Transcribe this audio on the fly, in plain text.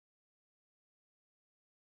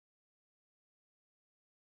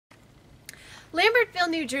Lambertville,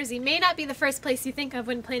 New Jersey may not be the first place you think of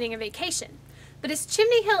when planning a vacation, but is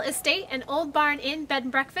Chimney Hill Estate and Old Barn Inn Bed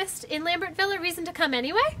and Breakfast in Lambertville a reason to come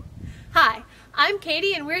anyway? Hi, I'm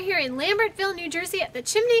Katie and we're here in Lambertville, New Jersey at the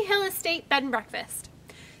Chimney Hill Estate Bed and Breakfast.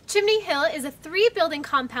 Chimney Hill is a 3-building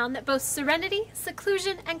compound that boasts serenity,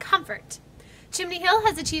 seclusion, and comfort. Chimney Hill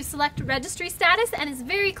has achieved select registry status and is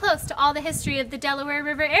very close to all the history of the Delaware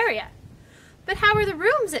River area. But how are the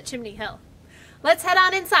rooms at Chimney Hill? Let's head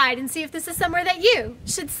on inside and see if this is somewhere that you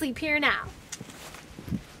should sleep here now.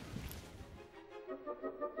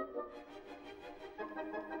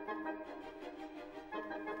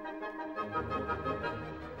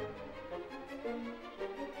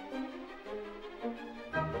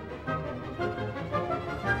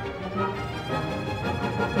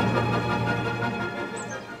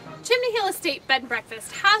 Chimney Hill Estate Bed and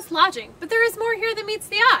Breakfast has lodging, but there is more here than meets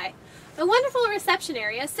the eye. A wonderful reception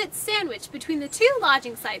area sits sandwiched between the 2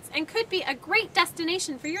 lodging sites and could be a great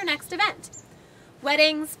destination for your next event.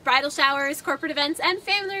 Weddings, bridal showers, corporate events, and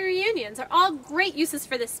family reunions are all great uses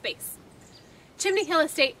for this space. Chimney Hill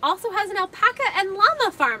Estate also has an alpaca and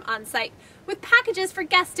llama farm on site, with packages for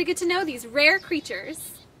guests to get to know these rare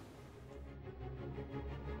creatures.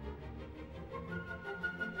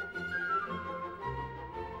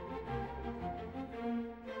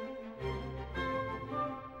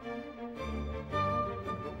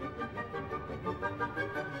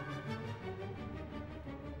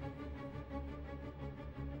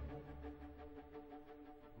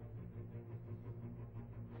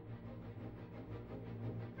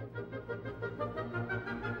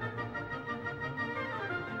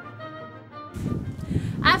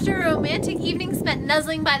 After a romantic evening spent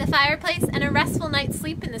nuzzling by the fireplace and a restful night's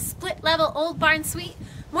sleep in the split-level old barn suite,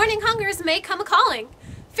 morning hungers may come a-calling.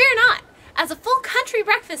 Fear not, as a full country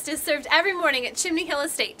breakfast is served every morning at Chimney Hill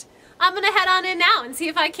Estate. I'm gonna head on in now and see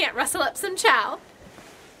if I can't rustle up some chow.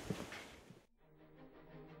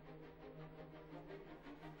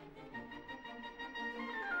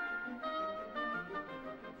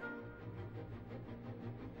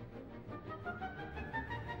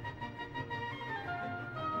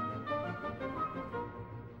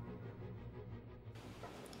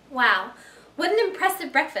 Wow, what an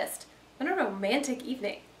impressive breakfast. What a romantic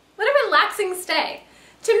evening. What a relaxing stay.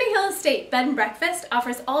 Chimney Hill Estate Bed and Breakfast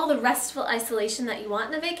offers all the restful isolation that you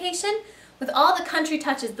want in a vacation, with all the country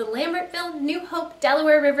touches the Lambertville, New Hope,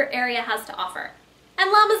 Delaware River area has to offer.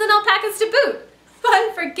 And llamas and alpacas to boot.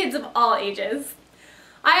 Fun for kids of all ages.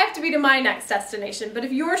 I have to be to my next destination, but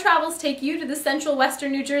if your travels take you to the central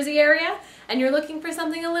western New Jersey area and you're looking for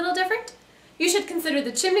something a little different, you should consider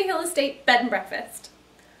the Chimney Hill Estate Bed and Breakfast.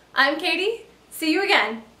 I'm Katie. See you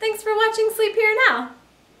again. Thanks for watching Sleep Here Now.